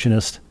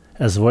transcriptionist,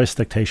 as voice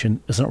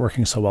dictation isn't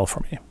working so well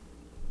for me.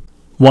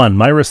 1.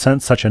 Myra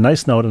sent such a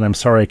nice note, and I'm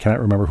sorry I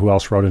cannot remember who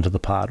else wrote into the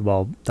pod.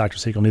 Well, Dr.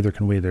 Siegel, neither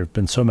can we. There have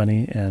been so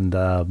many, and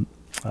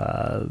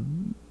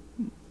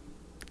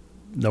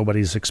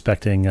nobody's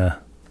expecting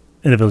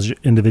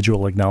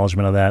individual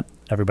acknowledgement of that.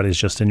 Everybody's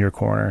just in your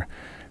corner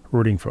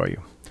rooting for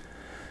you,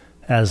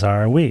 as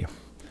are we.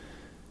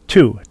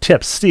 2.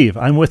 Tips. Steve,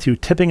 I'm with you.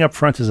 Tipping up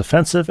front is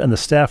offensive, and the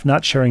staff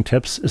not sharing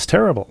tips is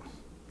terrible.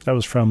 That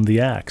was from the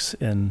Axe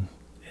in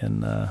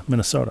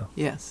Minnesota.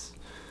 Yes.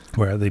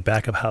 Where the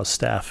back of house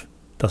staff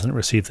doesn't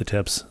receive the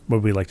tips.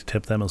 Would we like to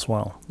tip them as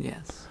well?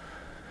 Yes.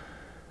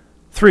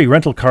 3.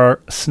 Rental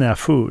car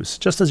snafus.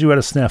 Just as you had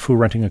a snafu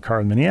renting a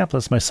car in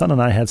Minneapolis, my son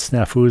and I had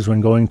snafus when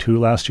going to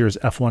last year's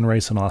F1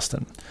 race in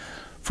Austin.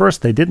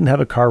 First, they didn't have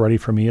a car ready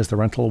for me as the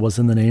rental was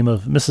in the name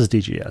of Mrs.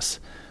 DGS.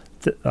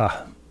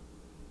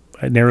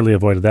 I narrowly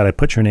avoided that. I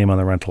put your name on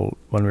the rental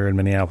when we were in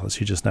Minneapolis.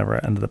 You just never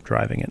ended up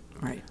driving it.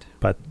 Right.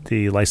 But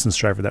the licensed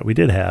driver that we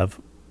did have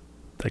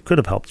that could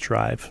have helped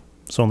drive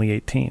was only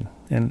 18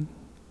 and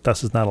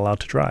thus is not allowed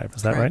to drive.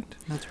 Is that right?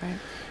 That's right.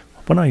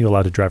 When are you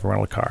allowed to drive a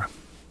rental car?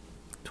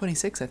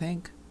 26, I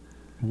think.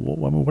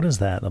 What is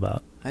that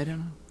about? I don't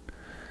know.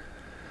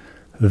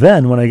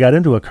 Then, when I got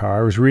into a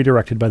car, I was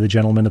redirected by the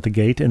gentleman at the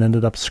gate and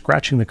ended up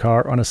scratching the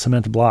car on a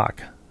cement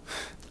block.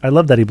 I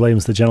love that he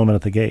blames the gentleman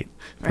at the gate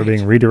for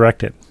being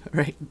redirected.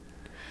 Right.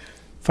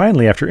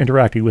 Finally, after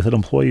interacting with an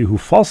employee who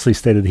falsely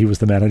stated he was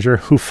the manager,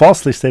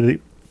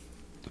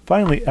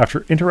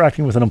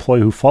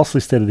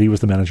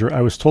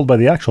 I was told by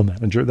the actual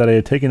manager that I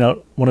had taken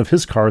out one of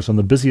his cars on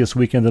the busiest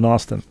weekend in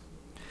Austin.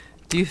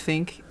 Do you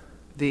think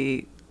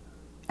the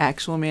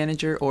actual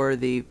manager or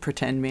the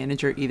pretend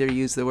manager either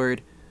use the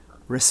word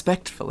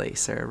respectfully,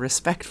 sir,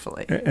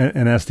 respectfully?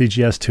 And asked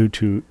DGS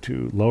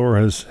to lower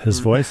his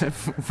voice?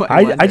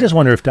 I just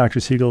wonder if Dr.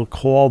 Siegel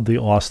called the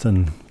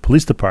Austin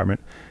Police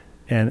Department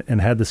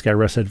and had this guy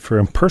arrested for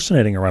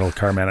impersonating a rental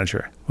car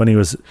manager when he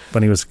was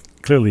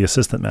clearly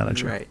assistant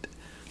manager. Right.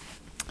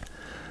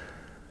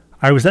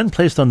 I was then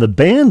placed on the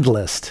banned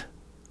list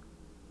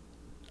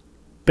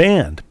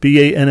Banned,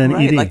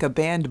 B-A-N-N-E-D. Right, like a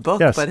banned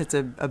book, Yes. but it's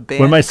a banned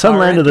When my son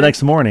car landed the rental.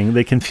 next morning,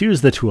 they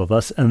confused the two of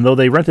us, and though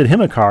they rented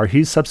him a car,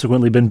 he's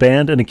subsequently been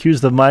banned and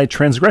accused of my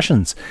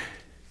transgressions.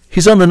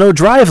 He's on the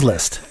no-drive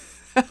list.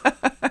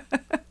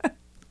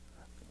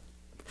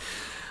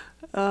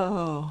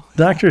 Oh.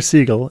 Dr.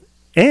 Siegel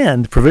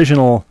and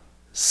provisional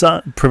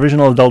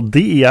adult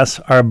DES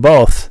are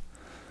both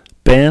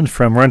banned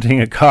from renting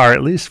a car,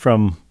 at least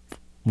from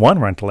one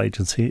rental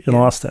agency in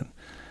Austin.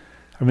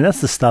 I mean,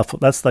 that's the stuff.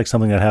 That's like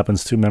something that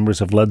happens to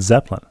members of Led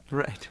Zeppelin.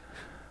 Right.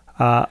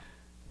 My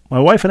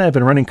wife and I have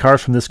been renting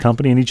cars from this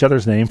company in each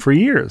other's name for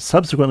years.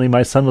 Subsequently,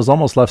 my son was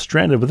almost left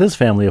stranded with his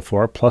family of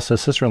four, plus his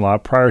sister-in-law,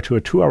 prior to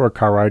a 2-hour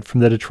car ride from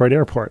the Detroit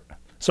airport.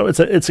 So it's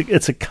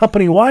a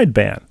company-wide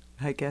ban.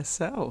 I guess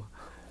so.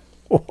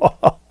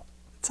 Whoa.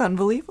 It's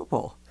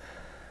unbelievable.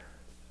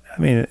 I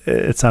mean,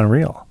 it's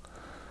unreal.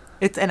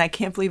 And I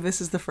can't believe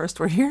this is the first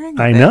we're hearing of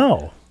I it.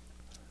 know.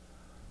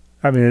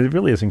 I mean, it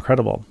really is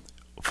incredible.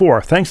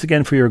 4, thanks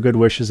again for your good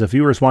wishes. If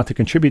viewers want to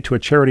contribute to a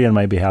charity on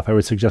my behalf, I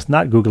would suggest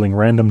not Googling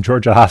random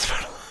Georgia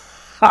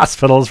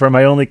hospitals, where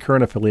my only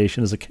current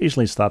affiliation is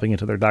occasionally stopping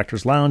into their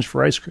doctor's lounge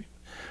for ice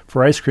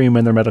cream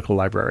in their medical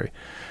library.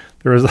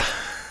 There is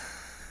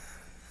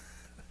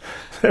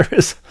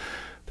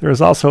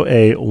also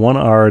a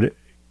one-armed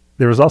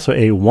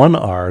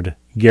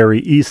Gary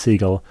E.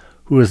 Siegel,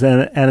 who is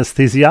an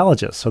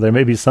anesthesiologist, so there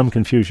may be some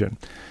confusion.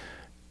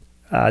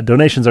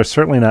 Donations are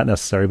certainly not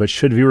necessary, but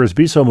should viewers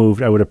be so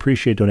moved, I would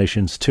appreciate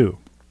donations too.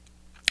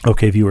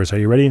 Okay, viewers, are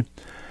you ready?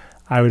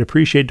 I would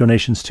appreciate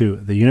donations to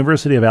the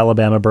University of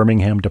Alabama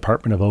Birmingham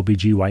Department of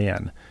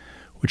OBGYN,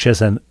 which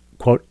has an,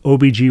 quote,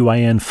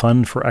 OBGYN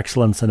Fund for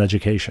Excellence in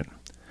Education.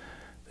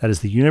 That is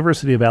the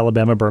University of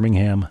Alabama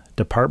Birmingham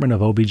Department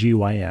of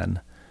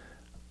OBGYN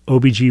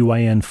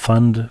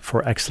Fund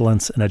for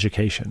Excellence in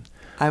Education.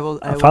 I will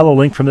follow a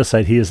link from this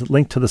site. He is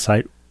linked to the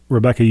site.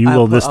 Rebecca, you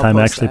will this time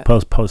actually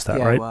post that,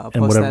 yeah, right? Well, I'll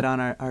post that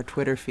on our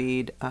Twitter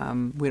feed.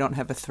 We don't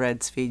have a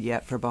Threads feed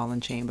yet for Ball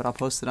and Chain, but I'll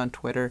post it on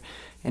Twitter.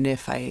 And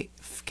if I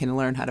can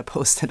learn how to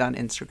post it on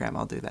Instagram,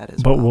 I'll do that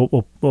as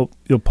well. But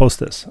you'll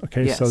post this,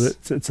 okay? Yes. So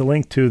it's a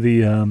link to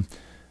the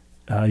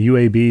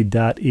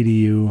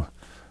uab.edu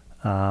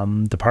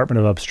Department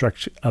of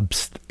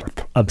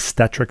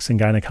Obstetrics and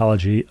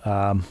Gynecology,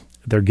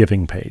 their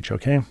giving page,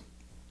 okay?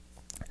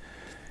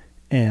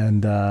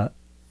 And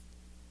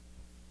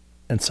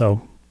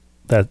so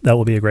that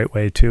will be a great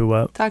way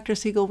to... Dr.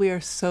 Siegel, we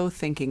are so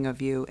thinking of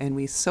you, and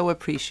we so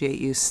appreciate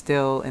you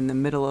still in the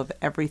middle of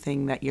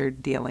everything that you're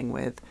dealing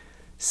with,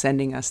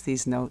 sending us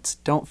these notes.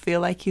 Don't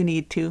feel like you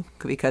need to,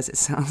 because it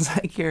sounds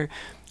like you're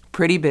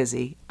pretty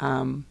busy,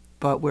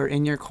 but we're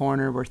in your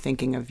corner, we're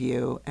thinking of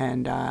you,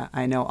 and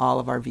I know all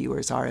of our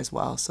viewers are as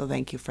well, so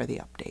thank you for the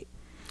update.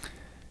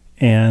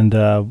 And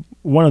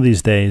one of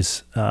these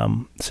days,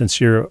 since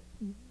you're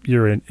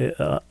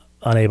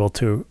unable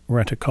to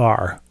rent a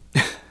car,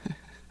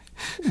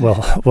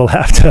 we'll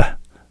have to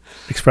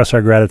express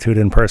our gratitude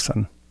in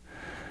person.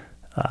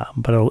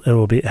 But it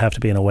will have to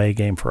be an away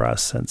game for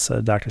us, since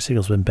Dr.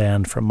 Siegel's been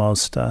banned from all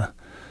of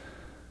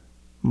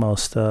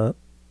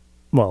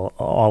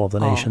the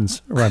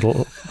nation's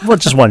rental. Well,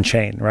 just one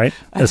chain, right?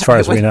 As far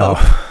as we know.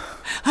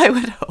 I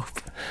would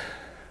hope.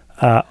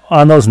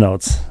 On those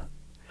notes,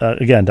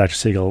 again, Dr.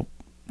 Siegel,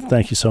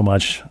 thank you so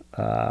much.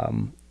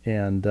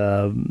 And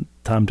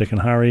Tom, Dick,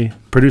 and Harry,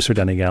 producer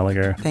Denny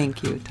Gallagher.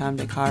 Thank you. Tom,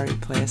 Dick, Harry,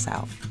 play us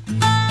out.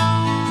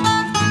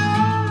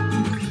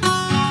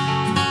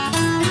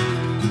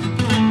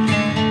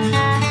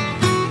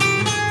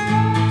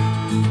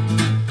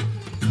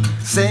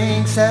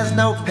 Saying says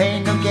no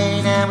pain, no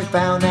gain, and we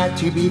found that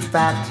to be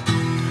fact.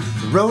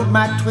 The road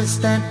might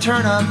twist and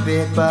turn a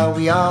bit, but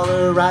we all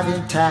arrive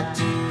intact.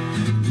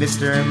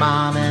 Mr. and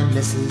Mom and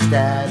Mrs.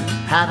 Dad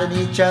having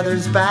each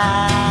other's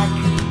back.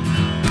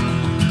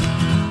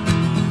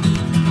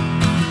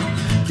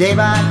 Day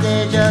by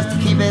day just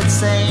to keep it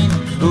sane.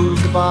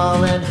 Who's the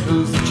ball and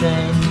who's the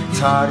chain? It's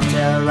hard to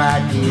tell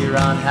right here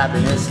on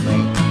Happiness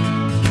Lane.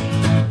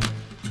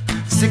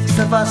 6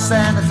 of us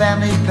and the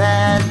family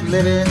pet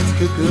live in this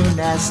cuckoo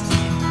nest.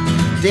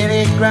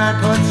 Daily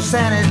grind puts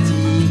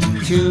sanity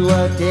to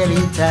a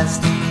daily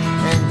test.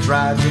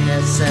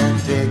 Androgynous,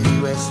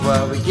 ambiguous,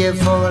 what we give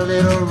for a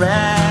little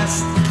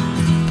rest.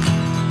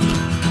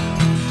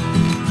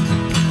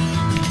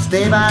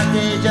 Day by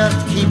day just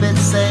to keep it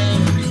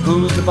sane.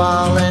 Who's the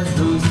ball and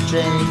who's the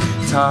chain?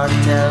 It's hard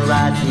to tell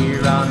right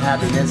here on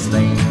Happiness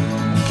Lane.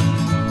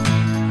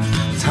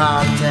 It's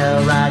hard to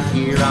tell right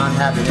here on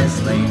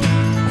Happiness Lane.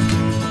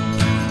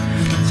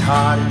 It's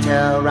hard to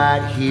tell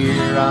right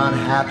here on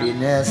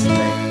Happiness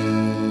Lane.